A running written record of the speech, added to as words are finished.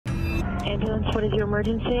ambulance, what is your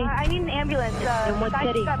emergency? I need an ambulance. In what guy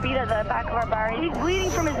city? just got beat at the back of our bar. He's bleeding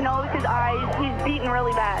from his nose, his eyes. He's beaten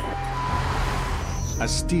really bad. A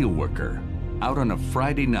steelworker, out on a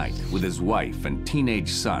Friday night with his wife and teenage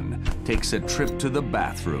son, takes a trip to the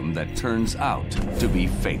bathroom that turns out to be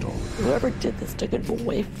fatal. Whoever did this took it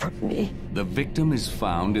away from me. The victim is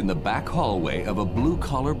found in the back hallway of a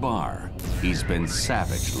blue-collar bar. He's been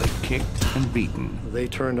savagely kicked and beaten. They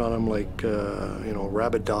turned on him like,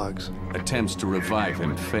 rabid dogs. Attempts to revive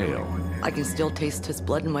him fail. I can still taste his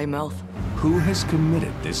blood in my mouth. Who has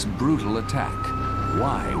committed this brutal attack?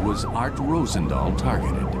 Why was Art Rosendahl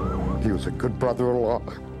targeted? He was a good brother-in-law,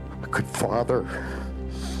 a good father.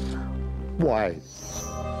 Why?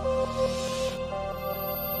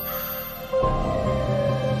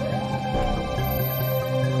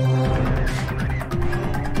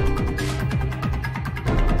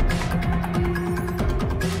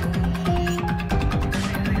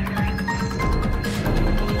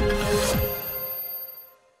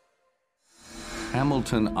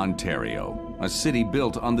 Hamilton, Ontario, a city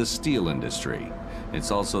built on the steel industry. It's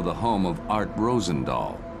also the home of Art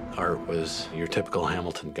Rosendahl. Art was your typical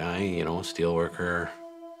Hamilton guy, steelworker,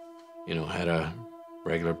 had a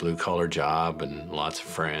regular blue-collar job and lots of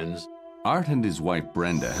friends. Art and his wife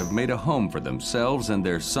Brenda have made a home for themselves and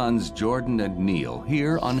their sons Jordan and Neil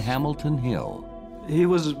here on Hamilton Hill. He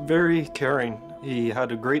was very caring. He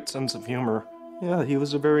had a great sense of humor. Yeah, he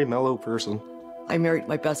was a very mellow person. I married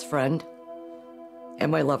my best friend and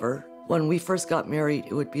my lover. When we first got married,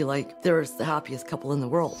 it would be like they were the happiest couple in the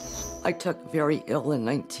world. I took very ill in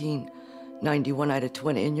 1991. I had a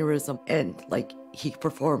twin aneurysm, and he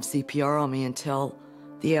performed CPR on me until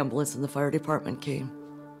the ambulance and the fire department came.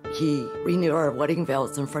 He renewed our wedding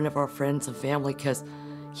vows in front of our friends and family because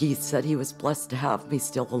he said he was blessed to have me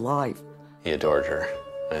still alive. He adored her,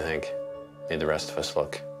 I think. Made the rest of us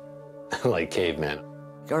look like cavemen.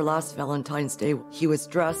 Our last Valentine's Day, he was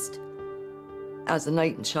dressed as a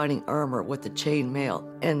knight in shining armor with the chain mail.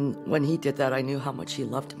 And when he did that, I knew how much he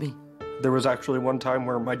loved me. There was actually one time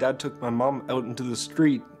where my dad took my mom out into the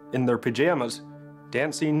street in their pajamas,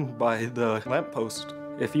 dancing by the lamppost.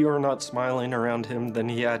 If you were not smiling around him, then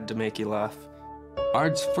he had to make you laugh.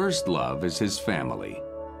 Art's first love is his family,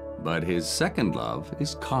 but his second love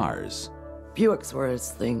is cars. Buicks were his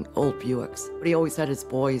thing, old Buicks. But he always had his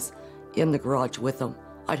boys in the garage with him.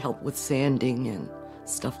 I'd help with sanding and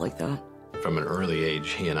stuff like that. From an early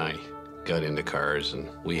age, he and I got into cars, and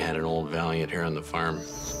we had an old Valiant here on the farm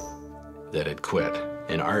that had quit.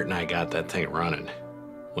 And Art and I got that thing running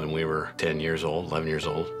when we were 10 years old, 11 years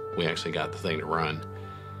old. We actually got the thing to run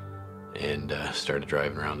and started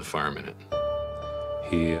driving around the farm in it.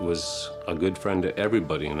 He was a good friend to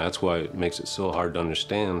everybody, and that's why it makes it so hard to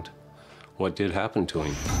understand what did happen to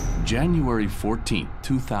him. January 14,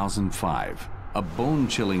 2005, a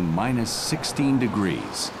bone-chilling minus 16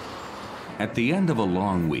 degrees. At the end of a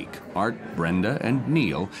long week, Art, Brenda, and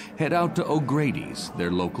Neil head out to O'Grady's, their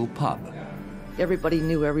local pub. Everybody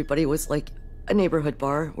knew everybody. It was like a neighborhood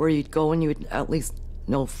bar where you'd go and you would at least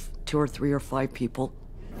know 2 or 3 or 5 people.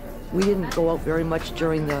 We didn't go out very much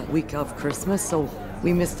during the week of Christmas, so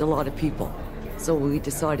we missed a lot of people. So we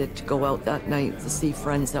decided to go out that night to see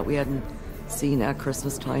friends that we hadn't seen at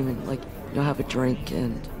Christmas time and have a drink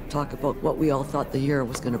and talk about what we all thought the year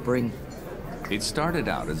was going to bring. It started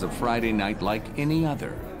out as a Friday night like any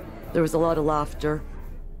other. There was a lot of laughter.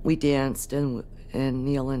 We danced, and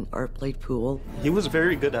Neil and Art played pool. He was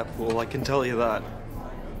very good at pool, I can tell you that.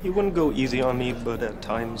 He wouldn't go easy on me, but at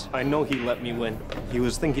times, I know he let me win. He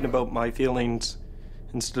was thinking about my feelings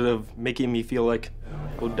instead of making me feel like,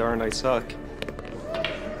 oh darn, I suck.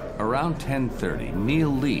 Around 10:30, Neil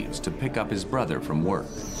leaves to pick up his brother from work.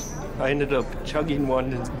 I ended up chugging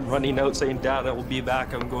one and running out saying, Dad, I will be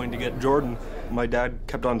back, I'm going to get Jordan. My dad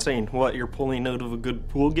kept on saying, what, you're pulling out of a good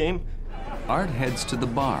pool game? Art heads to the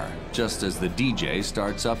bar just as the DJ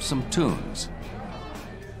starts up some tunes.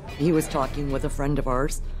 He was talking with a friend of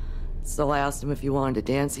ours, so I asked him if he wanted to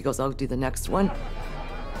dance. He goes, I'll do the next one.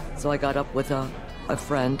 So I got up with a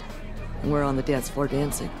friend, and we're on the dance floor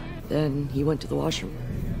dancing. Then he went to the washroom.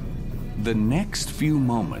 The next few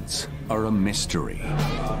moments are a mystery.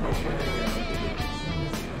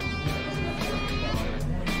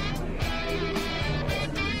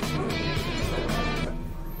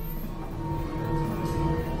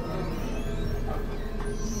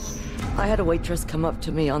 I had a waitress come up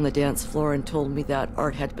to me on the dance floor and told me that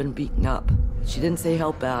Art had been beaten up. She didn't say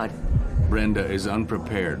how bad. Brenda is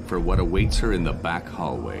unprepared for what awaits her in the back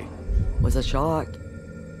hallway. It was a shock,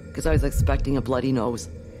 because I was expecting a bloody nose.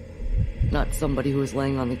 Not somebody who was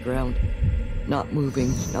laying on the ground, not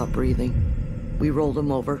moving, not breathing. We rolled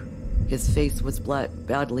him over, His face was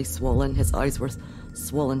badly swollen. His eyes were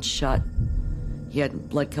swollen shut. He had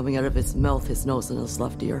blood coming out of his mouth, his nose, and his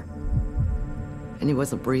left ear. And he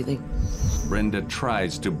wasn't breathing. Brenda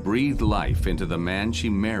tries to breathe life into the man she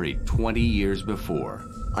married 20 years before.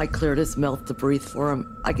 I cleared his mouth to breathe for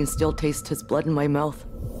him. I can still taste his blood in my mouth.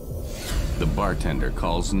 The bartender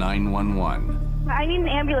calls 911. I need an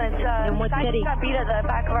ambulance. And what guy city? got beat at the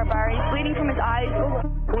back of our bar. He's bleeding from his eyes.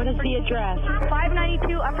 What is the address?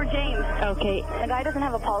 592 Upper James. Okay. The guy doesn't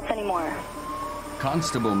have a pulse anymore.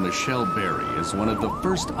 Constable Michelle Berry is one of the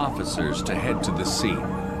first officers to head to the scene.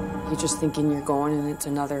 You're just thinking you're going and it's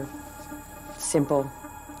another simple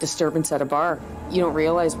disturbance at a bar. You don't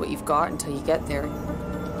realize what you've got until you get there.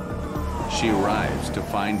 She arrives to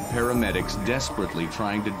find paramedics desperately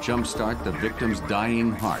trying to jumpstart the victim's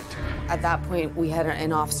dying heart. At that point, we had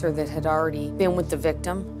an officer that had already been with the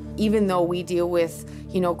victim. Even though we deal with,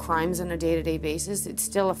 crimes on a day-to-day basis, it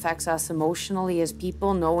still affects us emotionally as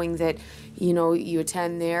people, knowing that, you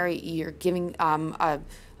attend there, you're giving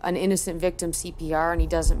an innocent victim CPR and he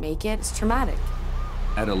doesn't make it. It's traumatic.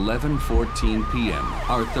 At 11:14 p.m.,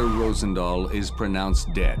 Arthur Rosendahl is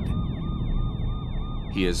pronounced dead.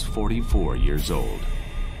 He is 44 years old.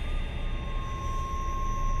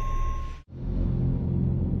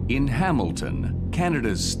 In Hamilton,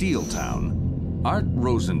 Canada's steel town, Art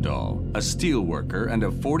Rosendahl, a steelworker and a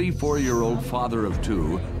 44-year-old father of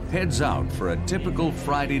two, heads out for a typical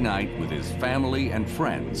Friday night with his family and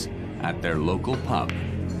friends at their local pub.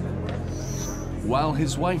 While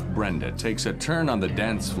his wife Brenda takes a turn on the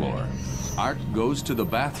dance floor, Art goes to the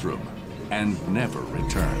bathroom and never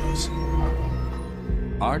returns.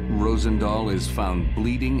 Art Rosendahl is found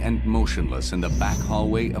bleeding and motionless in the back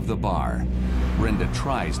hallway of the bar. Brenda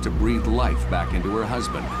tries to breathe life back into her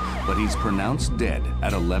husband, but he's pronounced dead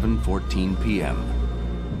at 11:14 p.m.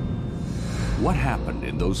 What happened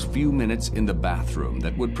in those few minutes in the bathroom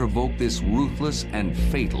that would provoke this ruthless and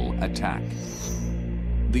fatal attack?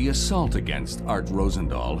 The assault against Art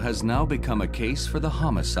Rosendahl has now become a case for the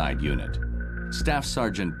homicide unit. Staff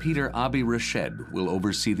Sergeant Peter Abi-Rashed will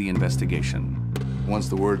oversee the investigation. Once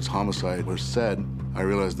the words homicide were said, I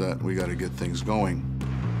realized that we got to get things going.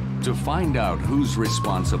 To find out who's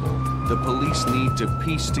responsible, the police need to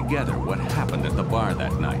piece together what happened at the bar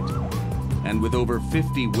that night. And with over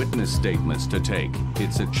 50 witness statements to take,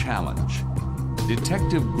 it's a challenge.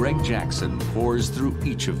 Detective Greg Jackson pours through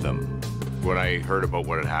each of them. When I heard about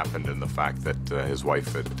what had happened and the fact that his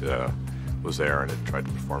wife was there and had tried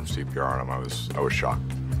to perform CPR on him, I was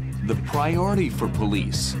shocked. The priority for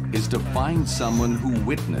police is to find someone who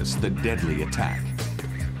witnessed the deadly attack.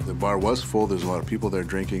 The bar was full. There's a lot of people there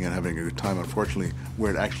drinking and having a good time. Unfortunately,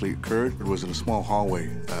 where it actually occurred, it was in a small hallway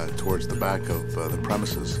towards the back of the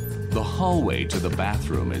premises. The hallway to the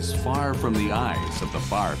bathroom is far from the eyes of the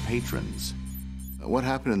bar patrons. What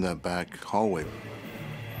happened in that back hallway?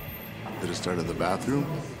 Did it start in the bathroom?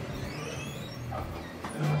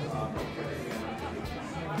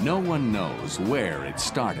 No one knows where it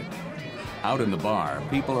started. Out in the bar,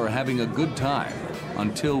 people are having a good time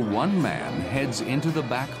until one man heads into the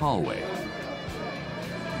back hallway.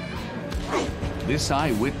 This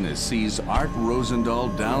eyewitness sees Art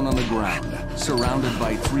Rosendahl down on the ground, surrounded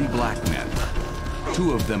by 3 black men.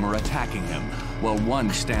 2 of them are attacking him, while one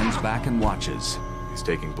stands back and watches. He's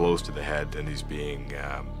taking blows to the head and he's being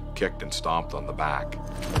kicked and stomped on the back.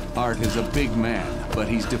 Art is a big man, but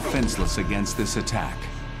he's defenseless against this attack.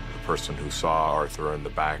 The person who saw Arthur in the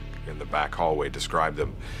back hallway described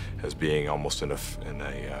him as being almost in a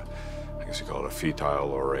I guess you call it a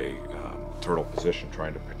fetal or a turtle position,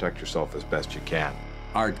 trying to protect yourself as best you can.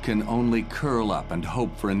 Art can only curl up and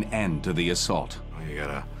hope for an end to the assault. You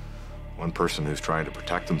got one person who's trying to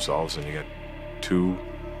protect themselves, and you got 2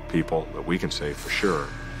 people that we can say for sure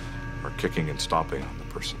are kicking and stomping on the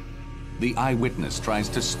person. The eyewitness tries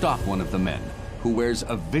to stop one of the men, who wears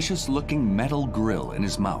a vicious-looking metal grill in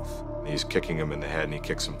his mouth. He's kicking him in the head, and he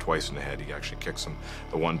kicks him twice in the head. He actually kicks him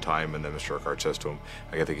the one time, and then Mr. Urquhart says to him,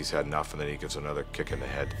 I think he's had enough, and then he gives another kick in the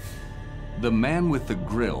head. The man with the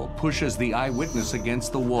grill pushes the eyewitness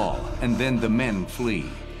against the wall, and then the men flee.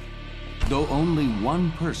 Though only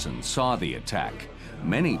one person saw the attack,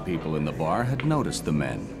 many people in the bar had noticed the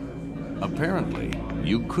men. Apparently,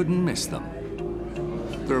 you couldn't miss them.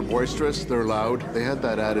 They're boisterous, they're loud. They had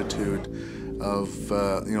that attitude of,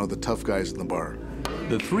 the tough guys in the bar.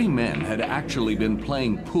 The 3 men had actually been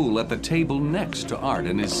playing pool at the table next to Art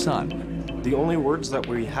and his son. The only words that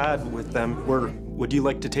we had with them were, would you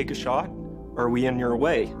like to take a shot? Are we in your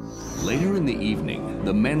way? Later in the evening,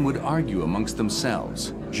 the men would argue amongst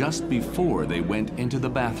themselves just before they went into the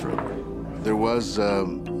bathroom. There was a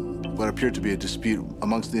what appeared to be a dispute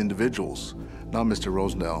amongst the individuals, not Mr.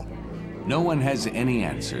 Rosendahl. No one has any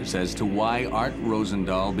answers as to why Art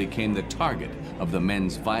Rosendahl became the target of the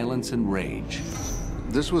men's violence and rage.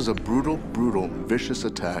 This was a brutal, vicious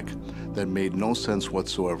attack that made no sense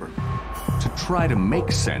whatsoever. To try to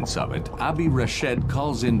make sense of it, Abi Rashed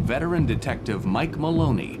calls in veteran detective Mike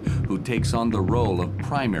Maloney, who takes on the role of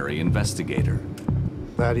primary investigator.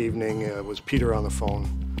 That evening was Peter on the phone,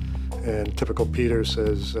 and typical Peter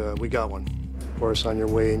says, we got one. Of course, on your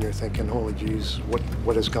way, and you're thinking, holy geez,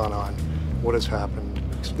 what has gone on? What has happened?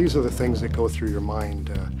 So these are the things that go through your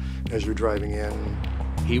mind as you're driving in.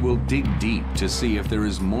 He will dig deep to see if there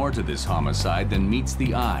is more to this homicide than meets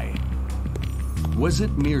the eye. Was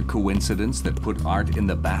it mere coincidence that put Art in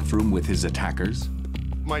the bathroom with his attackers?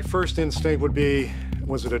 My first instinct would be,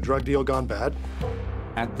 was it a drug deal gone bad?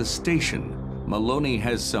 At the station, Maloney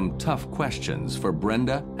has some tough questions for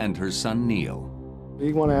Brenda and her son Neil.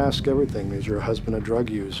 You want to ask everything. Is your husband a drug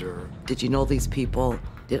user? Did you know these people?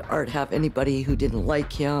 Did Art have anybody who didn't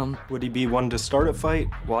like him? Would he be one to start a fight?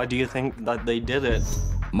 Why do you think that they did it?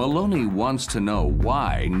 Maloney wants to know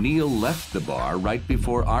why Neil left the bar right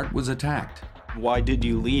before Art was attacked. Why did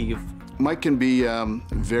you leave? Mike can be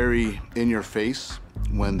very in your face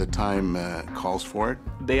when the time calls for it.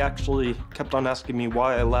 They actually kept on asking me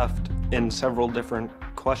why I left in several different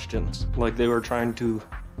questions. Like they were trying to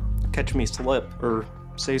catch me slip or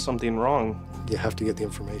say something wrong. You have to get the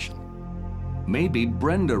information. Maybe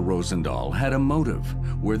Brenda Rosendahl had a motive.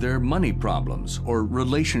 Were there money problems or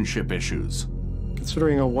relationship issues?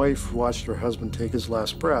 Considering a wife watched her husband take his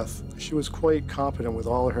last breath, she was quite competent with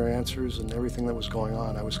all of her answers and everything that was going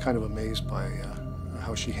on. I was kind of amazed by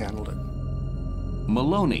how she handled it.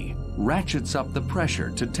 Maloney ratchets up the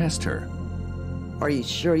pressure to test her. Are you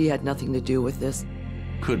sure you had nothing to do with this?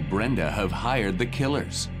 Could Brenda have hired the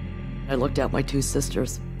killers? I looked at my two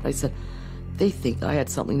sisters. I said, they think I had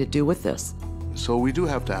something to do with this. So we do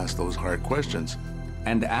have to ask those hard questions.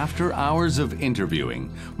 And after hours of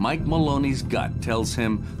interviewing, Mike Maloney's gut tells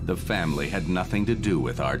him the family had nothing to do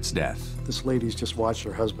with Art's death. This lady's just watched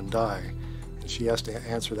her husband die, and she has to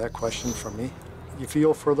answer that question from me. You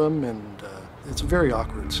feel for them, and it's a very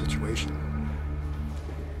awkward situation.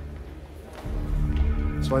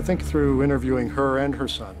 So I think through interviewing her and her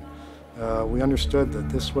son, we understood that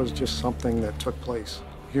this was just something that took place.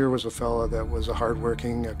 Here was a fella that was a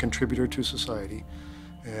hardworking contributor to society,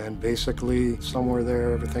 and basically, somewhere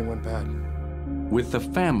there, everything went bad. With the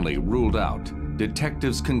family ruled out,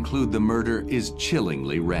 detectives conclude the murder is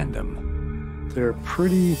chillingly random. They're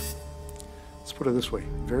pretty, let's put it this way,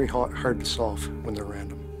 very hard to solve when they're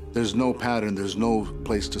random. There's no pattern, there's no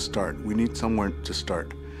place to start. We need somewhere to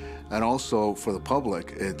start. And also, for the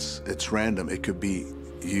public, it's random. It could be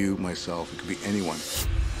you, myself, it could be anyone.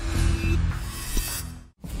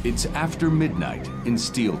 It's after midnight in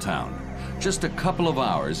Steeltown. Just a couple of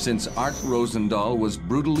hours since Art Rosendahl was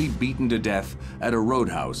brutally beaten to death at a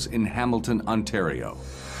roadhouse in Hamilton, Ontario.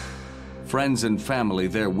 Friends and family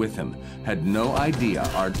there with him had no idea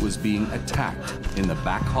Art was being attacked in the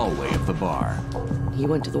back hallway of the bar. He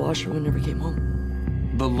went to the washroom and never came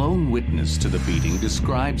home. The lone witness to the beating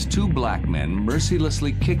describes two black men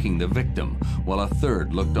mercilessly kicking the victim while a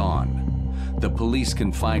third looked on. The police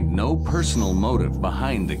can find no personal motive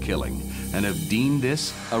behind the killing and have deemed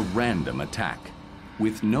this a random attack.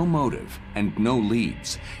 With no motive and no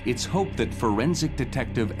leads, it's hoped that Forensic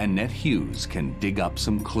Detective Annette Huys can dig up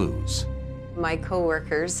some clues. My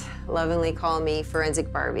co-workers lovingly call me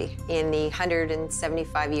Forensic Barbie. In the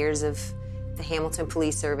 175 years of the Hamilton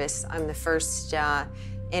Police Service, I'm the first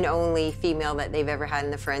and only female that they've ever had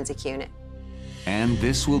in the forensic unit. And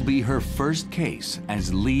this will be her first case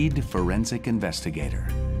as lead forensic investigator.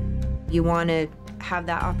 You want to have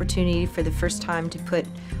that opportunity for the first time to put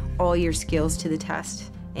all your skills to the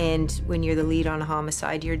test. And when you're the lead on a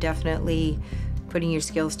homicide, you're definitely putting your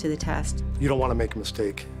skills to the test. You don't want to make a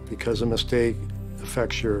mistake, because a mistake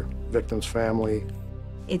affects your victim's family.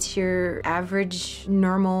 It's your average,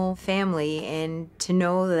 normal family, and to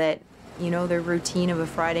know that, you know, the routine of a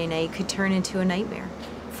Friday night could turn into a nightmare.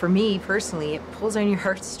 For me, personally, it pulls on your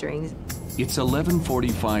heartstrings. It's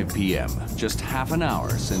 11:45 p.m., just half an hour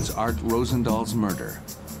since Art Rosendahl's murder.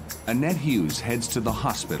 Annette Huys heads to the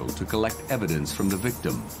hospital to collect evidence from the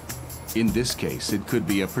victim. In this case, it could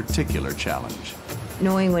be a particular challenge.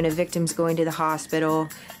 Knowing when a victim's going to the hospital,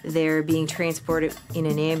 they're being transported in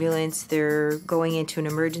an ambulance, they're going into an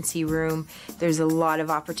emergency room, there's a lot of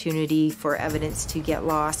opportunity for evidence to get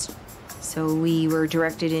lost. So we were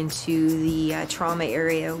directed into the trauma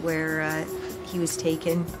area where he was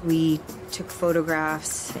taken. We took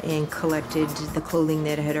photographs and collected the clothing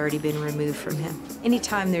that had already been removed from him.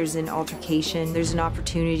 Anytime there's an altercation, there's an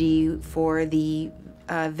opportunity for the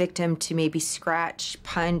victim to maybe scratch,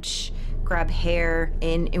 punch, grab hair,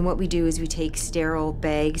 and what we do is we take sterile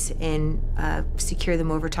bags and secure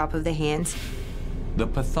them over top of the hands. The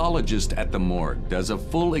pathologist at the morgue does a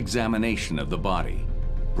full examination of the body.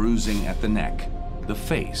 Bruising at the neck, the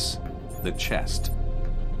face, the chest.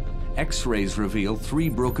 X-rays reveal 3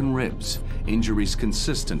 broken ribs, injuries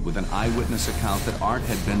consistent with an eyewitness account that Art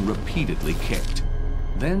had been repeatedly kicked.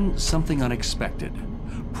 Then something unexpected.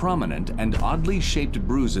 Prominent and oddly shaped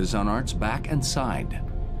bruises on Art's back and side.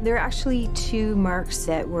 There are actually 2 marks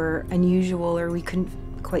that were unusual, or we couldn't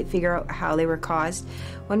quite figure out how they were caused.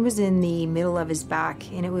 One was in the middle of his back,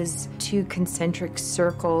 and it was 2 concentric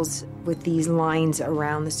circles with these lines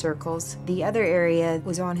around the circles. The other area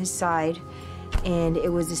was on his side, and it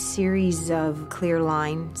was a series of clear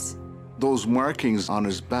lines. Those markings on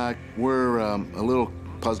his back were a little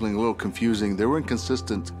puzzling, a little confusing. They weren't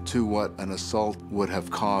consistent to what an assault would have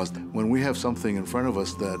caused. When we have something in front of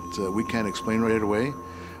us that we can't explain right away,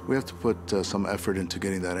 we have to put some effort into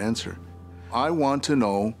getting that answer. I want to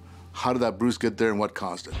know, how did that bruise get there and what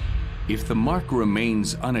caused it? If the mark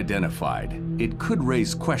remains unidentified, it could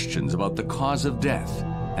raise questions about the cause of death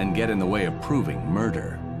and get in the way of proving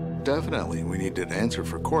murder. Definitely, we need an answer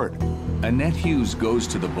for court. Annette Huys goes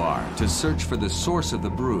to the bar to search for the source of the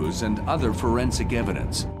bruise and other forensic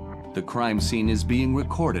evidence. The crime scene is being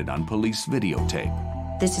recorded on police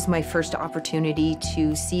videotape. This is my first opportunity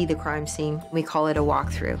to see the crime scene. We call it a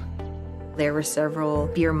walkthrough. There were several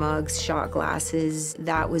beer mugs, shot glasses.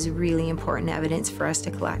 That was really important evidence for us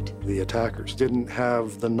to collect. The attackers didn't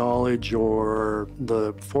have the knowledge or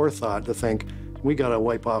the forethought to think, we gotta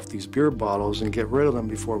wipe off these beer bottles and get rid of them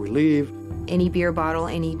before we leave. Any beer bottle,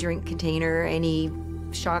 any drink container, any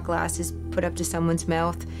shot glasses put up to someone's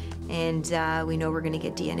mouth, and we know we're gonna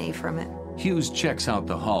get DNA from it. Huys checks out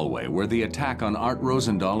the hallway where the attack on Art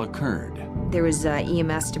Rosendahl occurred. There was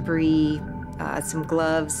EMS debris, some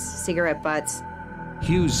gloves, cigarette butts.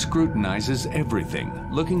 Huys scrutinizes everything,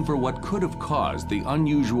 looking for what could have caused the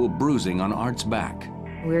unusual bruising on Art's back.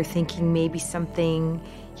 We were thinking maybe something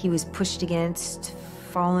he was pushed against,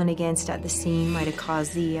 fallen against at the scene might have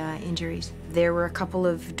caused the injuries. There were a couple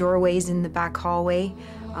of doorways in the back hallway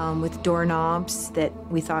with doorknobs that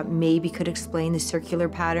we thought maybe could explain the circular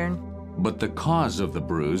pattern. But the cause of the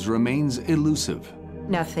bruise remains elusive.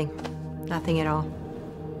 Nothing at all.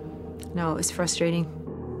 No, it was frustrating.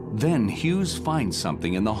 Then Huys finds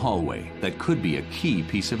something in the hallway that could be a key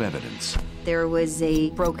piece of evidence. There was a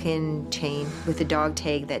broken chain with a dog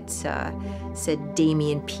tag that said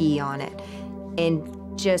Damien P on it.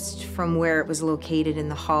 And just from where it was located in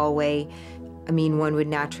the hallway, I mean, one would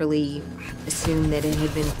naturally assume that it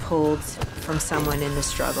had been pulled from someone in the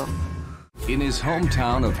struggle. In his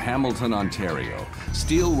hometown of Hamilton, Ontario,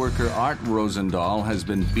 steelworker Art Rosendahl has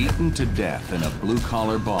been beaten to death in a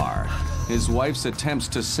blue-collar bar. His wife's attempts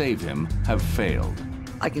to save him have failed.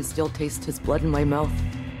 I can still taste his blood in my mouth.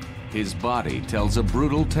 His body tells a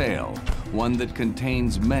brutal tale, one that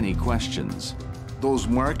contains many questions. Those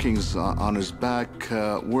markings on his back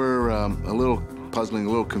were a little puzzling, a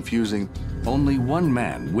little confusing. Only one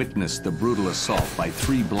man witnessed the brutal assault by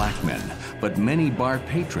 3 black men, but many bar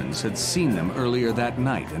patrons had seen them earlier that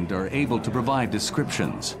night and are able to provide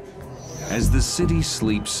descriptions. As the city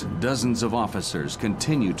sleeps, dozens of officers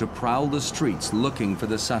continue to prowl the streets looking for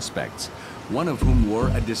the suspects, one of whom wore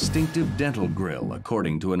a distinctive dental grill,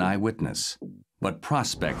 according to an eyewitness. But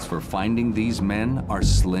prospects for finding these men are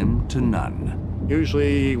slim to none.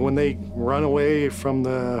 Usually when they run away from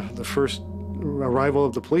the first arrival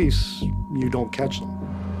of the police, you don't catch them.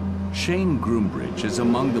 Shane Groombridge is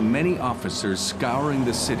among the many officers scouring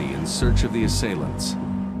the city in search of the assailants.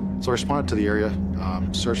 So I responded to the area,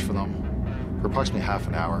 searched for them for approximately half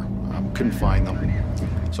an hour. Couldn't find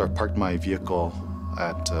them, so I parked my vehicle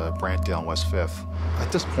at Brantdale and West 5th.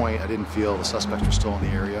 At this point, I didn't feel the suspects were still in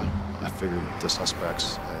the area. I figured the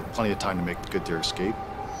suspects had plenty of time to make good their escape.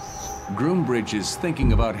 Groombridge is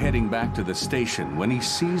thinking about heading back to the station when he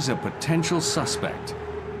sees a potential suspect.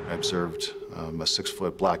 I observed a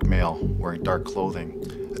 6-foot black male wearing dark clothing.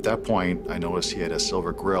 At that point, I noticed he had a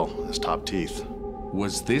silver grill in his top teeth.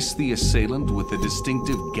 Was this the assailant with the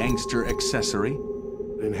distinctive gangster accessory?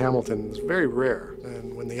 In Hamilton, it's very rare,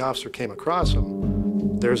 and when the officer came across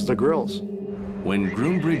him, there's the grills. When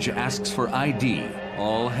Groombridge asks for ID,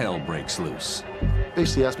 all hell breaks loose.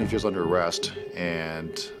 Basically asked me if he was under arrest,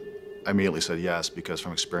 and I immediately said yes, because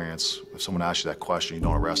from experience, if someone asks you that question, you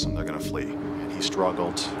don't arrest them, they're gonna flee. And he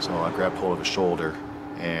struggled, so I grabbed hold of his shoulder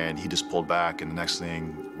and he just pulled back, and the next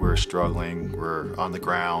thing, we're struggling, we're on the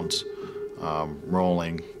ground,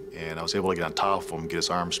 rolling, and I was able to get on top of him, get his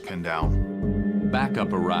arms pinned down.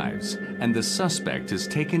 Backup arrives, and the suspect is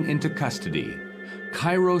taken into custody.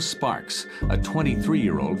 Cairo Sparks, a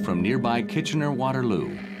 23-year-old from nearby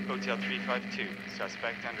Kitchener-Waterloo. Hotel 352,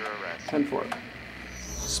 suspect under arrest. 10-4.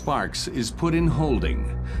 Sparks is put in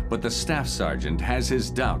holding, but the staff sergeant has his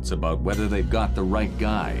doubts about whether they've got the right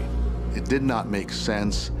guy. It did not make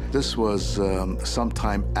sense. This was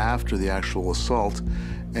sometime after the actual assault,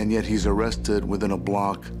 and yet he's arrested within a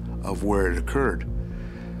block of where it occurred.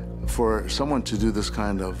 For someone to do this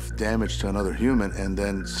kind of damage to another human and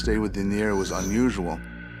then stay within the area was unusual.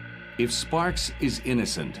 If Sparks is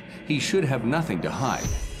innocent, he should have nothing to hide.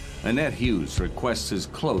 Annette Huys requests his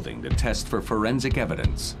clothing to test for forensic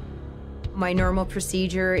evidence. My normal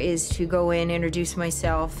procedure is to go in, introduce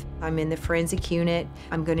myself. I'm in the forensic unit.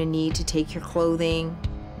 I'm going to need to take your clothing.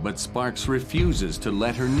 But Sparks refuses to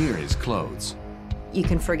let her near his clothes. You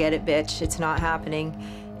can forget it, bitch. It's not happening.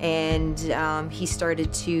 And he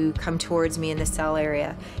started to come towards me in the cell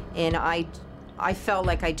area. And I felt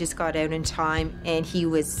like I just got out in time, and he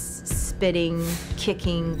was spitting,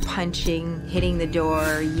 kicking, punching, hitting the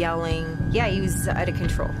door, yelling. Yeah, he was out of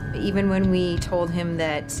control. Even when we told him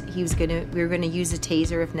that we were gonna use a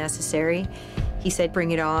taser if necessary, he said, "Bring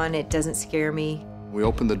it on, it doesn't scare me." We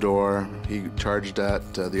opened the door, he charged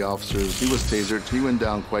at the officers. He was tasered, he went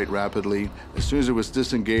down quite rapidly. As soon as it was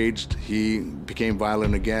disengaged, he became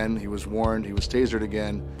violent again. He was warned, he was tasered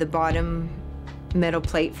again. The bottom metal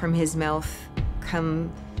plate from his mouth come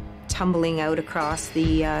tumbling out across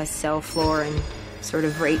the cell floor and sort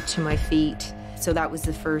of right to my feet. So that was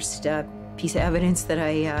the first piece of evidence that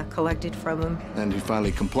I collected from him. And he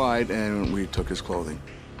finally complied, and we took his clothing.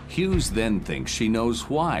 Huys then thinks she knows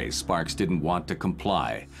why Sparks didn't want to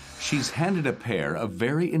comply. She's handed a pair of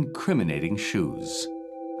very incriminating shoes.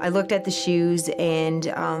 I looked at the shoes,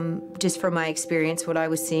 and just from my experience, what I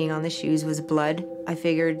was seeing on the shoes was blood. I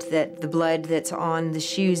figured that the blood that's on the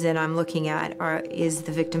shoes that I'm looking at is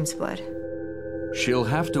the victim's blood. She'll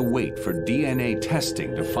have to wait for DNA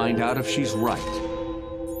testing to find out if she's right.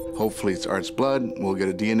 Hopefully it's Art's blood. We'll get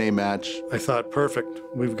a DNA match. I thought, perfect.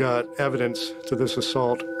 We've got evidence to this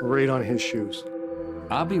assault right on his shoes.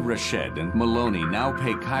 Abi Rashed and Maloney now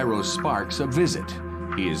pay Cairo Sparks a visit.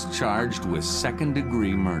 He is charged with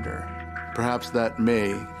second-degree murder. Perhaps that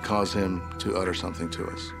may cause him to utter something to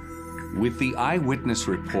us. With the eyewitness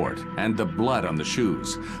report and the blood on the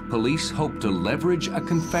shoes, police hope to leverage a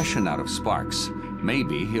confession out of Sparks.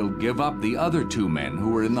 Maybe he'll give up the other two men who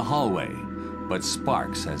were in the hallway. But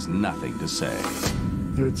Sparks has nothing to say.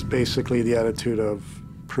 It's basically the attitude of,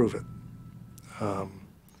 prove it. I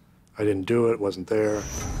didn't do it, wasn't there.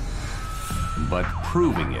 But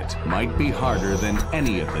proving it might be harder than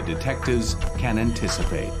any of the detectives can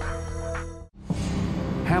anticipate.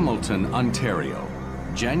 Hamilton, Ontario,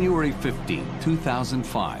 January 15,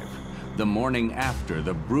 2005, the morning after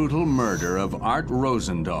the brutal murder of Art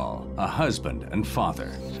Rosendahl, a husband and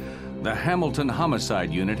father. The Hamilton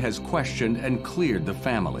Homicide Unit has questioned and cleared the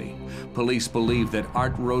family. Police believe that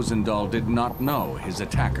Art Rosendahl did not know his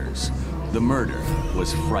attackers. The murder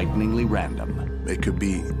was frighteningly random. It could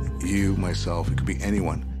be you, myself, it could be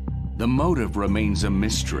anyone. The motive remains a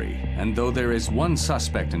mystery, and though there is one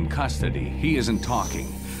suspect in custody, he isn't talking,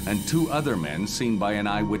 and two other men seen by an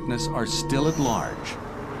eyewitness are still at large.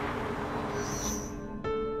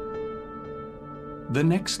 The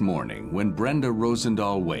next morning, when Brenda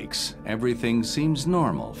Rosendahl wakes, everything seems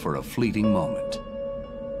normal for a fleeting moment.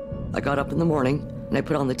 I got up in the morning, and I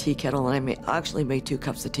put on the tea kettle, and I actually made 2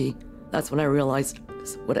 cups of tea. That's when I realized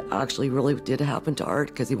what actually really did happen to Art,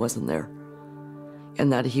 because he wasn't there,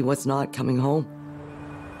 and that he was not coming home.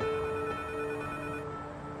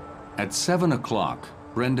 At 7 o'clock,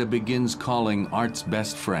 Brenda begins calling Art's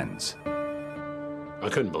best friends. I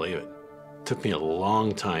couldn't believe it. It took me a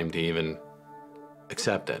long time to even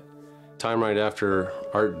accept it. Time right after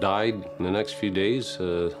Art died, in the next few days,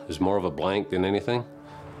 is more of a blank than anything.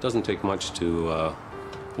 Doesn't take much to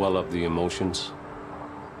well up the emotions.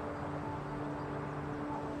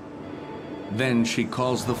 Then she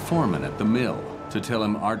calls the foreman at the mill to tell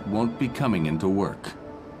him Art won't be coming into work.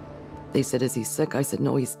 They said, "Is he sick?" I said,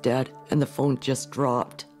 "No, he's dead." And the phone just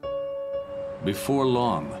dropped. Before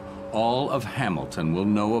long, all of Hamilton will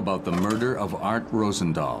know about the murder of Art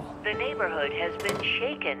Rosendahl. The neighborhood has been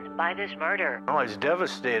shaken by this murder. Oh, it's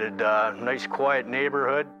devastated. Nice, quiet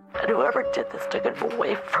neighborhood. And whoever did this took it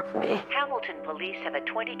away from me. Hamilton police have a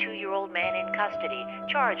 22-year-old man in custody,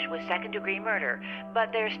 charged with second-degree murder,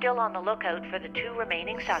 but they're still on the lookout for the 2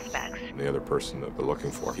 remaining suspects. The other person that they're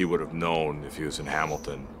looking for, he would have known if he was in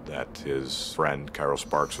Hamilton that his friend, Cairo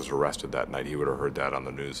Sparks, was arrested that night. He would have heard that on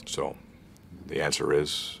the news. So the answer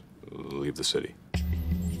is leave the city.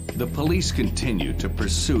 The police continue to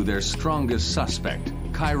pursue their strongest suspect,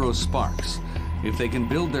 Cairo Sparks. If they can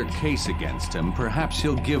build their case against him, perhaps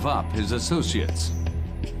he'll give up his associates.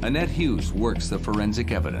 Annette Huys works the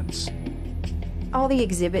forensic evidence. All the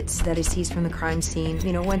exhibits that I seize from the crime scene,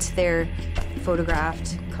 once they're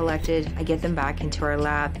photographed, collected, I get them back into our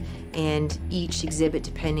lab, and each exhibit,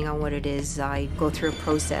 depending on what it is, I go through a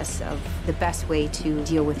process of the best way to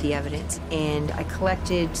deal with the evidence. And I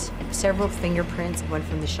collected several fingerprints, one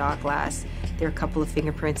from the shot glass. There are a couple of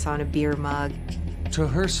fingerprints on a beer mug. To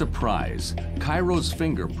her surprise, Cairo's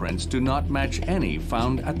fingerprints do not match any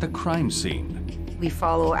found at the crime scene. We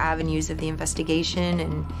follow avenues of the investigation,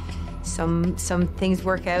 and some things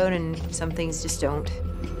work out and some things just don't.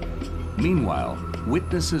 Meanwhile,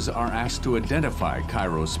 witnesses are asked to identify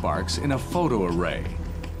Cairo Sparks in a photo array.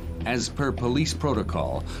 As per police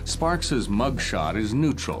protocol, Sparks's mugshot is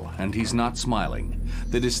neutral and he's not smiling.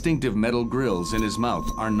 The distinctive metal grills in his mouth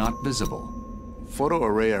are not visible. Photo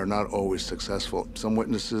array are not always successful. Some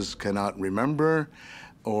witnesses cannot remember,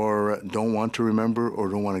 or don't want to remember, or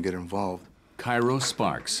don't want to get involved. Cairo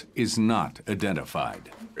Sparks is not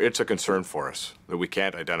identified. It's a concern for us that we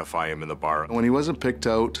can't identify him in the bar. When he wasn't picked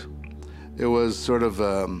out, it was sort of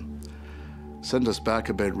sent us back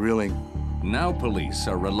a bit reeling. Now police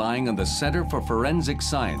are relying on the Center for Forensic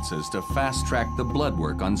Sciences to fast-track the blood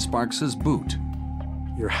work on Sparks's boot.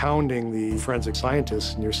 You're hounding the forensic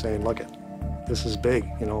scientists and you're saying, look, this is big,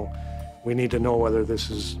 we need to know whether this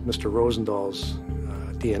is Mr. Rosendahl's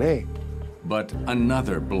DNA. But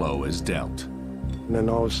another blow is dealt. And then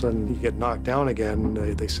all of a sudden you get knocked down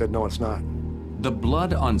again. They said, no, it's not. The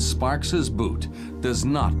blood on Sparks's boot does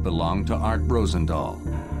not belong to Art Rosendahl.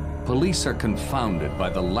 Police are confounded by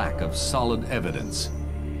the lack of solid evidence.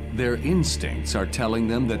 Their instincts are telling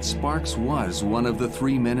them that Sparks was one of the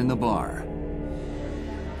 3 men in the bar.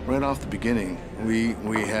 Right off the beginning,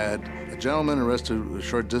 we had a gentleman arrested a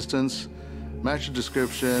short distance, matched the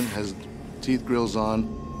description, has teeth grills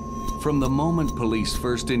on. From the moment police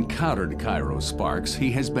first encountered Cairo Sparks,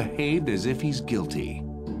 he has behaved as if he's guilty.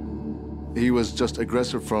 He was just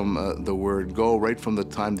aggressive from the word go, right from the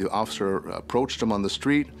time the officer approached him on the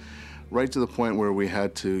street, right to the point where we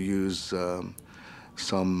had to use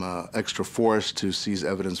some extra force to seize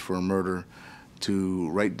evidence for a murder, to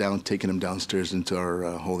right down taking him downstairs into our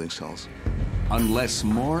holding cells. Unless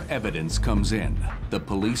more evidence comes in, the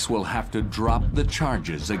police will have to drop the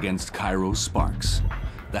charges against Cairo Sparks.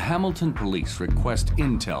 The Hamilton police request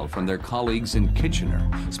intel from their colleagues in Kitchener,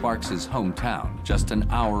 Sparks' hometown, just an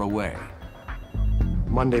hour away.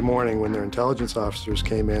 Monday morning, when their intelligence officers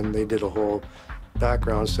came in, they did a whole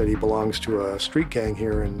background, said he belongs to a street gang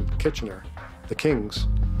here in Kitchener, the Kings.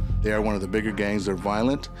 They are one of the bigger gangs. They're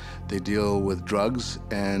violent, they deal with drugs,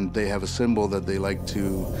 and they have a symbol that they like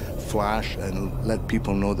to flash and let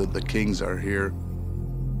people know that the Kings are here.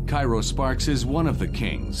 Cairo Sparks is one of the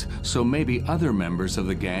Kings, so maybe other members of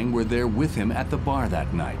the gang were there with him at the bar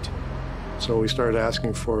that night. So we started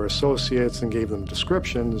asking for associates and gave them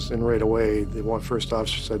descriptions, and right away, the first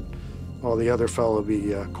officer said, oh, the other fellow would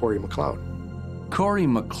be Corey McLeod. Corey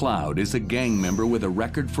McLeod is a gang member with a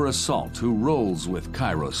record for assault who rolls with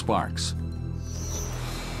Cairo Sparks.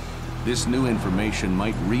 This new information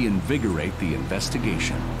might reinvigorate the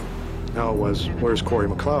investigation. Now it was, where's Corey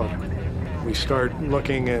McLeod? We start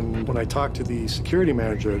looking, and when I talked to the security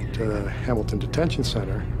manager at Hamilton Detention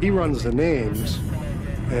Center, he runs the names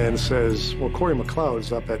and says, well, Corey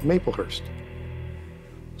McLeod's up at Maplehurst.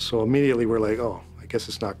 So immediately we're like, oh, I guess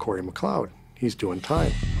it's not Corey McLeod. He's doing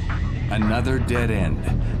time. Another dead end,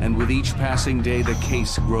 and with each passing day, the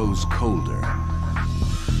case grows colder.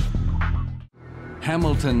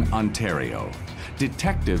 Hamilton, Ontario.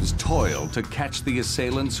 Detectives toil to catch the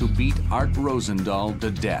assailants who beat Art Rosendahl to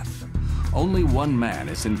death. Only one man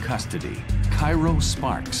is in custody, Cairo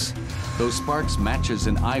Sparks. Though Sparks matches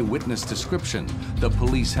an eyewitness description, the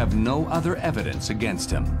police have no other evidence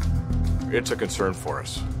against him. It's a concern for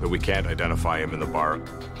us that we can't identify him in the bar.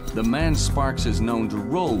 The man Sparks is known to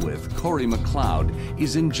roll with, Corey McLeod,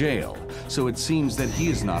 is in jail, so it seems that he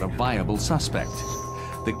is not a viable suspect.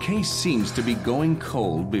 The case seems to be going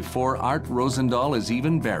cold before Art Rosendahl is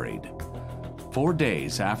even buried. 4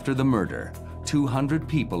 days after the murder, 200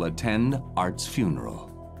 people attend Art's funeral.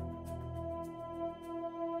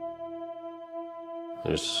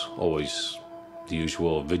 There's always the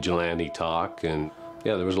usual vigilante talk, and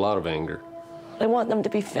yeah, there was a lot of anger. I want them to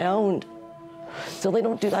be found so they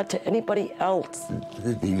don't do that to anybody else.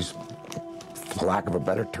 These, for lack of a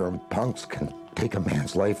better term, punks can take a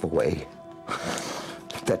man's life away.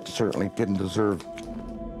 That certainly didn't deserve.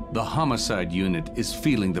 The homicide unit is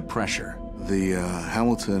feeling the pressure. The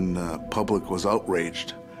Hamilton public was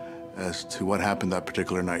outraged as to what happened that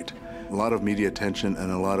particular night. A lot of media attention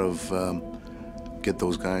and a lot of get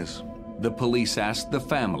those guys. The police asked the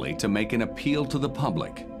family to make an appeal to the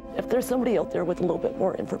public. If there's somebody out there with a little bit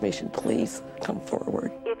more information, please come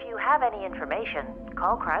forward. If you have any information,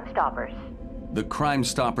 call Crime Stoppers. The Crime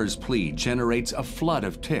Stoppers plea generates a flood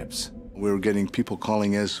of tips. We were getting people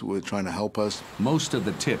calling us, who were trying to help us. Most of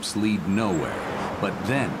the tips lead nowhere, but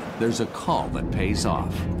then there's a call that pays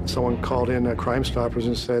off. Someone called in at Crime Stoppers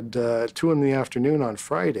and said, at 2 in the afternoon on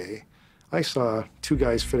Friday, I saw 2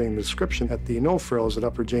 guys fitting the description at the No Frills at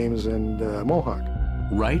Upper James and Mohawk.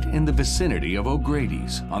 Right in the vicinity of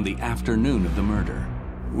O'Grady's on the afternoon of the murder.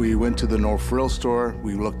 We went to the No Frill store,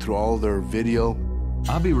 we looked through all their video.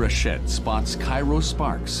 Abi Rached spots Cairo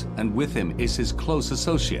Sparks, and with him is his close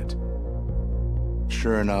associate.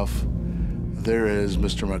 Sure enough, there is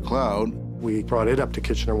Mr. McLeod. We brought it up to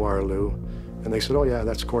Kitchener-Waterloo, and they said, oh yeah,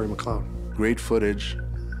 that's Corey McLeod. Great footage,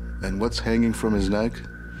 and what's hanging from his neck?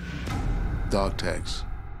 Dog tags.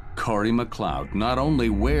 Corey McLeod not only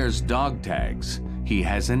wears dog tags, he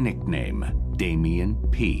has a nickname, Damien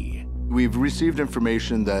P. We've received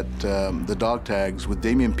information that the dog tags with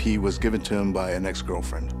Damien P was given to him by an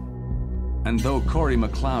ex-girlfriend. And though Corey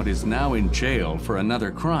McLeod is now in jail for another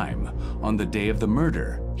crime, on the day of the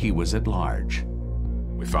murder, he was at large.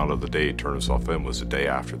 We found out the day he turned himself in was the day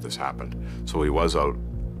after this happened. So he was out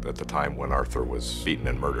at the time when Arthur was beaten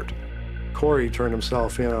and murdered. Corey turned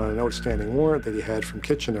himself in on an outstanding warrant that he had from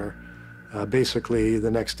Kitchener, basically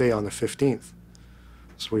the next day on the 15th.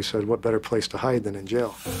 So we said, what better place to hide than in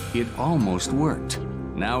jail? It almost worked.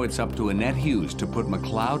 Now it's up to Annette Huys to put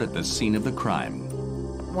McLeod at the scene of the crime.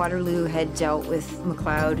 Waterloo had dealt with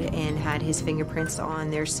McLeod and had his fingerprints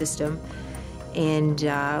on their system. And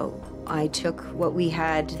I took what we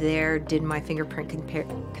had there, did my fingerprint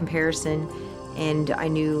comparison, and I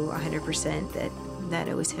knew 100% that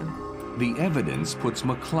it was him. The evidence puts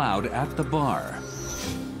McLeod at the bar.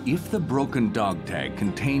 If the broken dog tag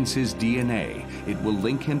contains his DNA, it will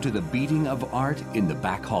link him to the beating of Art in the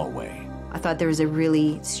back hallway. I thought there was a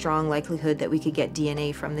really strong likelihood that we could get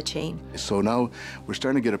DNA from the chain. So now we're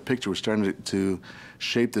starting to get a picture. We're starting to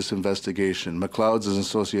shape this investigation. McLeod's is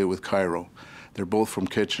associated with Cairo. They're both from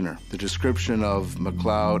Kitchener. The description of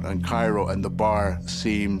McLeod and Cairo and the bar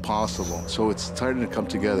seem possible. So it's starting to come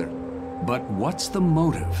together. But what's the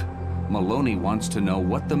motive? Maloney wants to know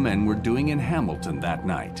what the men were doing in Hamilton that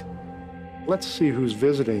night. Let's see who's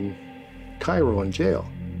visiting Cairo in jail.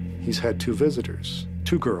 He's had 2 visitors.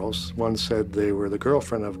 2 girls. One said they were the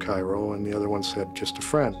girlfriend of Cairo, and the other one said just a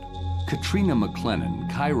friend. Katrina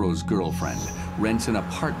McLennan, Cairo's girlfriend, rents an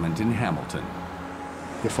apartment in Hamilton.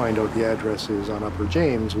 You find out the address is on Upper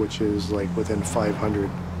James, which is like within 500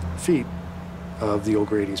 feet of the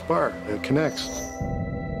O'Grady's bar. It connects.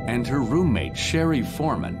 And her roommate, Sherry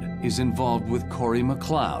Foreman, is involved with Corey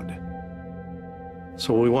McLeod.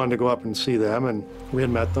 So we wanted to go up and see them, and we had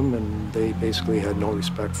met them, and they basically had no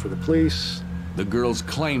respect for the police. The girls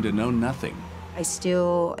claim to know nothing. I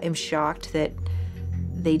still am shocked that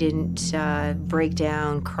they didn't break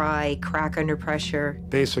down, cry, crack under pressure.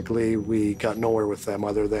 Basically, we got nowhere with them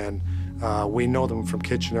other than we know them from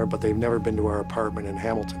Kitchener, but they've never been to our apartment in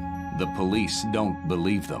Hamilton. The police don't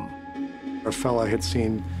believe them. Our fella had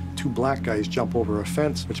seen 2 black guys jump over a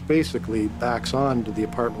fence, which basically backs on to the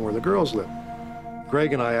apartment where the girls live.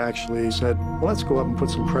 Greg and I actually said, well, let's go up and put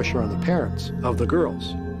some pressure on the parents of the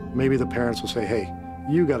girls. Maybe the parents will say, hey,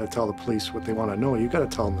 you got to tell the police what they want to know. You got to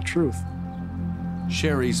tell them the truth.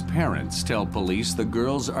 Sherry's parents tell police the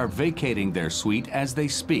girls are vacating their suite as they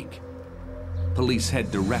speak. Police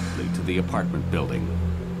head directly to the apartment building.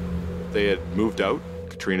 They had moved out.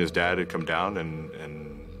 Katrina's dad had come down and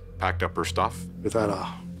packed up her stuff. With that,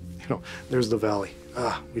 there's the valley.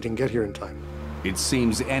 We didn't get here in time. It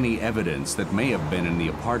seems any evidence that may have been in the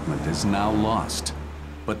apartment is now lost.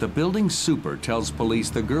 But the building super tells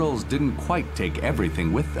police the girls didn't quite take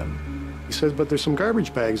everything with them. He says, but there's some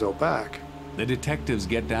garbage bags out back. The detectives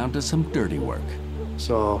get down to some dirty work.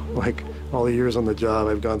 So, like all the years on the job,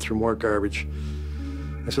 I've gone through more garbage.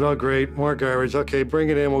 I said, oh, great, more garbage. Okay, bring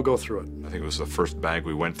it in, we'll go through it. I think it was the first bag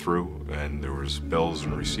we went through, and there was bills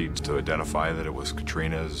and receipts to identify that it was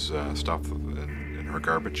Katrina's stuff in her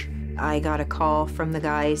garbage. I got a call from the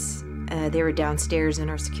guys. They were downstairs in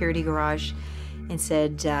our security garage and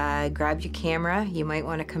said, grab your camera. You might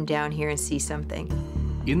want to come down here and see something.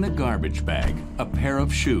 In the garbage bag, a pair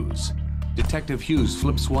of shoes. Detective Huys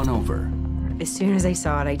flips one over. As soon as I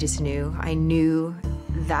saw it, I just knew. I knew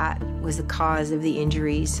that was the cause of the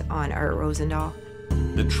injuries on Art Rosendahl.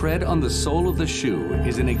 The tread on the sole of the shoe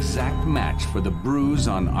is an exact match for the bruise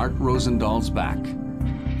on Art Rosendahl's back.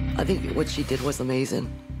 I think what she did was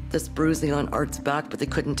amazing. This bruising on Art's back, but they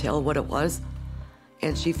couldn't tell what it was.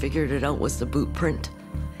 And she figured it out was the boot print.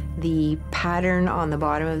 The pattern on the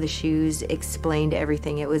bottom of the shoes explained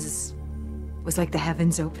everything. It was like the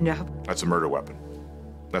heavens opened up. That's a murder weapon.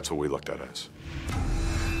 That's what we looked at as.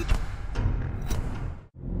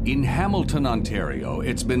 In Hamilton, Ontario,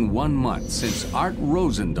 it's been 1 month since Art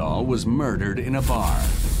Rosendahl was murdered in a bar.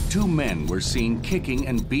 2 men were seen kicking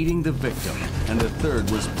and beating the victim, and the third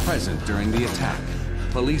was present during the attack.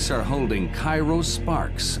 Police are holding Cairo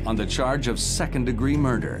Sparks on the charge of second-degree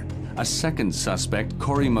murder. A second suspect,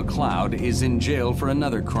 Corey McLeod, is in jail for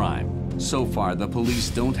another crime. So far, the police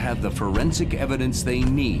don't have the forensic evidence they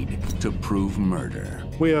need to prove murder.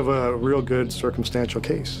 We have a real good circumstantial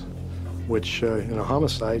case, which in a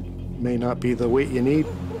homicide may not be the weight you need.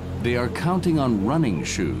 They are counting on running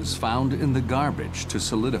shoes found in the garbage to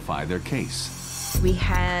solidify their case. We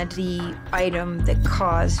had the item that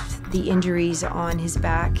caused the injuries on his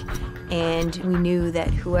back, and we knew that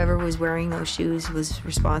whoever was wearing those shoes was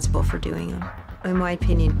responsible for doing them. In my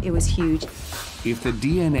opinion, it was huge. If the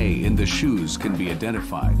DNA in the shoes can be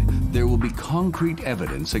identified, there will be concrete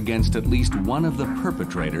evidence against at least one of the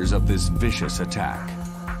perpetrators of this vicious attack.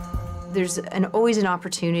 There's always an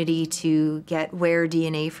opportunity to get wear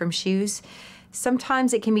DNA from shoes.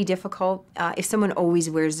 Sometimes it can be difficult if someone always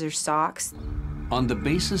wears their socks. On the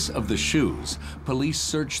basis of the shoes, police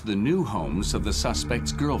searched the new homes of the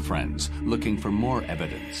suspect's girlfriends, looking for more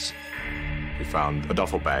evidence. We found a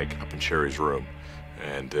duffel bag up in Sherry's room,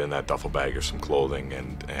 and in that duffel bag are some clothing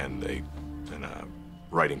and a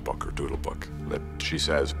writing book or doodle book that she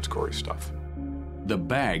says it's Corey's stuff. The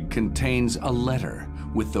bag contains a letter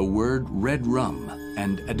with the word red rum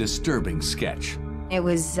and a disturbing sketch. It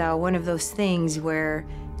was one of those things where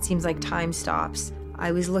it seems like time stops.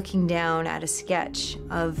 I was looking down at a sketch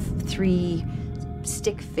of 3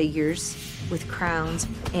 stick figures with crowns,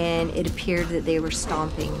 and it appeared that they were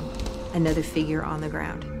stomping another figure on the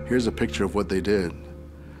ground. Here's a picture of what they did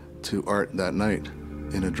to Art that night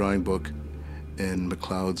in a drawing book in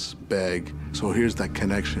McLeod's bag. So here's that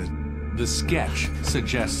connection. The sketch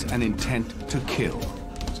suggests an intent to kill.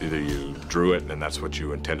 It's either you drew it and that's what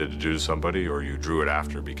you intended to do to somebody, or you drew it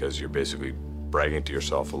after because you're basically bragging to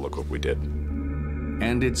yourself, well, look what we did.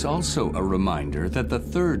 And it's also a reminder that the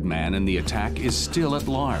third man in the attack is still at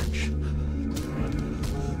large.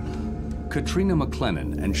 Katrina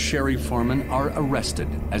McLennan and Sherry Foreman are arrested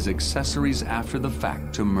as accessories after the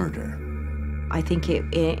fact to murder. I think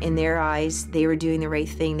in their eyes, they were doing the right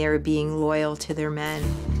thing. They were being loyal to their men.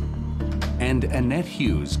 And Annette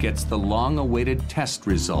Huys gets the long-awaited test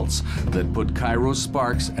results that put Cairo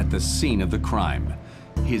Sparks at the scene of the crime.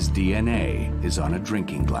 His DNA is on a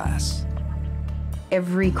drinking glass.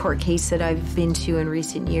 Every court case that I've been to in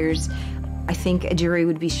recent years, I think a jury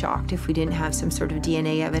would be shocked if we didn't have some sort of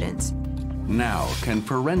DNA evidence. Now, can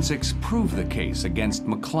forensics prove the case against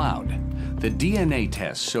McLeod? The DNA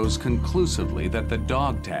test shows conclusively that the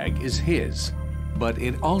dog tag is his, but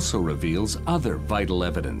it also reveals other vital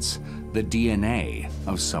evidence, the DNA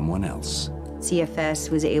of someone else. CFS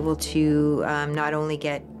was able to not only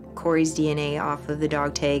get Corey's DNA off of the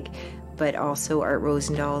dog tag, but also Art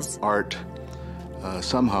Rosendahl's. Art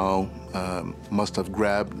somehow must have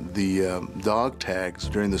grabbed the dog tags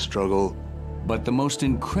during the struggle. But the most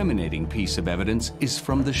incriminating piece of evidence is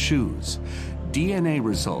from the shoes. DNA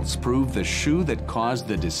results prove the shoe that caused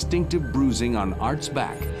the distinctive bruising on Art's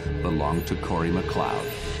back belonged to Corey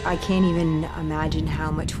McLeod. I can't even imagine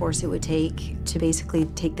how much force it would take to basically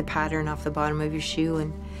take the pattern off the bottom of your shoe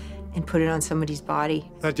and put it on somebody's body.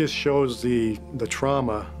 That just shows the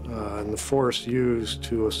trauma and the force used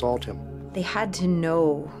to assault him. They had to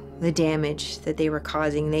know the damage that they were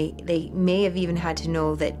causing. They may have even had to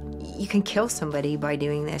know that you can kill somebody by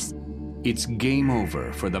doing this. It's game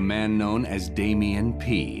over for the man known as Damien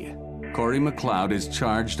P. Corey McLeod is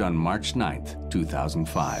charged on March 9th,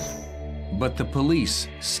 2005. But the police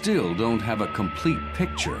still don't have a complete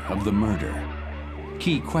picture of the murder.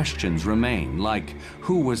 Key questions remain, like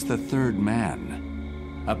who was the third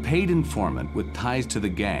man? A paid informant with ties to the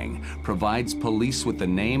gang provides police with the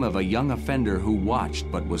name of a young offender who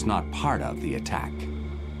watched but was not part of the attack.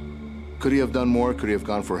 Could he have done more? Could he have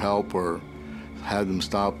gone for help or had them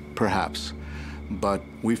stop? Perhaps. But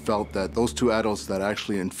we felt that those two adults that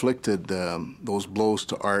actually inflicted those blows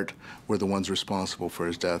to Art were the ones responsible for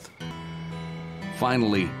his death.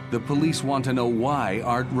 Finally, the police want to know why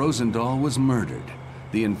Art Rosendahl was murdered.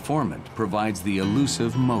 The informant provides the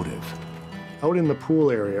elusive motive. Out in the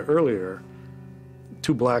pool area earlier,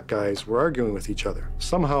 two black guys were arguing with each other.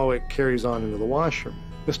 Somehow it carries on into the washroom.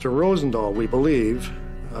 Mr. Rosendahl, we believe,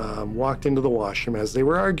 walked into the washroom as they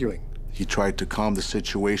were arguing. He tried to calm the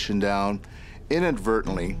situation down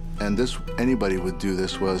inadvertently, and anybody would do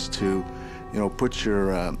this, was to, put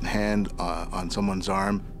your hand on someone's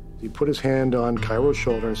arm. He put his hand on Cairo's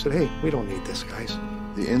shoulder and said, "Hey, we don't need this, guys."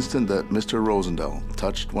 The instant that Mr. Rosendahl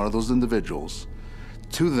touched one of those individuals,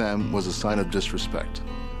 to them was a sign of disrespect.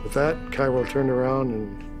 With that, Cairo turned around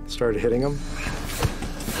and started hitting him.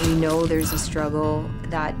 We know there's a struggle.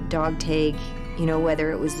 That dog tag,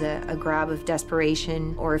 whether it was a grab of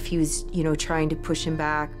desperation or if he was, trying to push him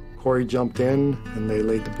back. Corey jumped in and they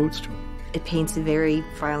laid the boots to him. It paints a very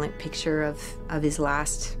violent picture of his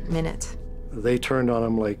last minutes. They turned on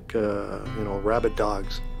him like, rabid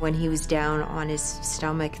dogs. When he was down on his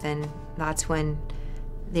stomach, then that's when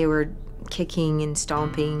they were kicking and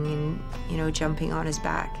stomping and, jumping on his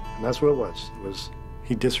back. And that's what it was.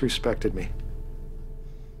 He disrespected me.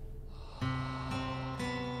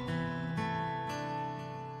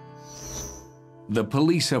 The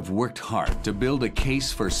police have worked hard to build a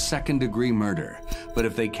case for second-degree murder, but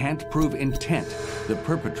if they can't prove intent, the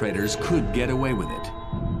perpetrators could get away with it.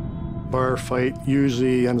 Bar fight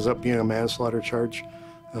usually ends up being a manslaughter charge.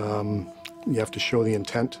 You have to show the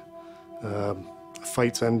intent.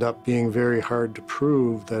 Fights end up being very hard to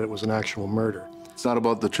prove that it was an actual murder. It's not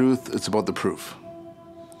about the truth, it's about the proof.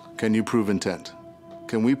 Can you prove intent?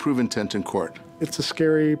 Can we prove intent in court? It's a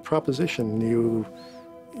scary proposition.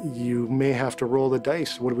 You may have to roll the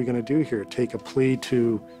dice. What are we going to do here? Take a plea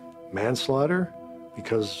to manslaughter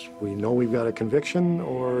because we know we've got a conviction,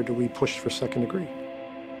 or do we push for second degree?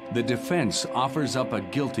 The defense offers up a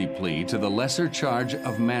guilty plea to the lesser charge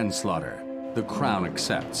of manslaughter. The Crown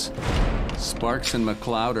accepts. Sparks and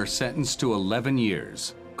McLeod are sentenced to 11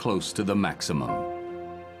 years, close to the maximum.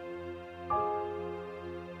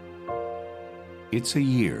 It's a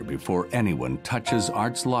year before anyone touches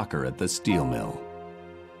Art's locker at the steel mill.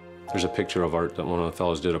 There's a picture of Art that one of the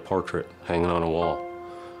fellows did a portrait hanging on a wall.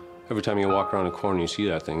 Every time you walk around a corner and you see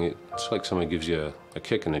that thing, it's like somebody gives you a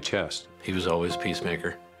kick in the chest. He was always a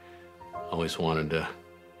peacemaker. Always wanted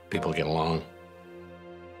people to get along.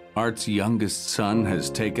 Art's youngest son has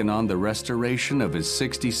taken on the restoration of his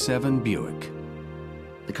 '67 Buick.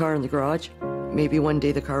 The car in the garage, maybe one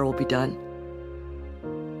day the car will be done.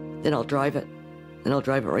 Then I'll drive it. Then I'll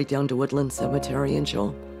drive it right down to Woodland Cemetery and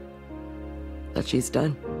show that she's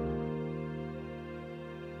done.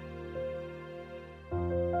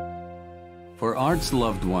 For Art's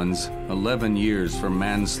loved ones, 11 years for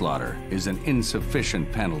manslaughter is an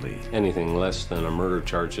insufficient penalty. Anything less than a murder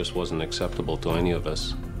charge just wasn't acceptable to any of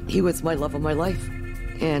us. He was my love of my life,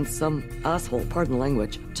 and some asshole, pardon the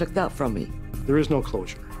language, took that from me. There is no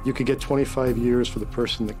closure. You could get 25 years for the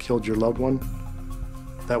person that killed your loved one.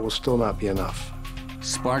 That will still not be enough.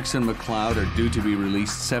 Sparks and McLeod are due to be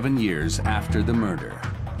released 7 years after the murder.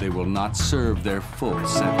 They will not serve their full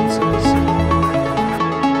sentences.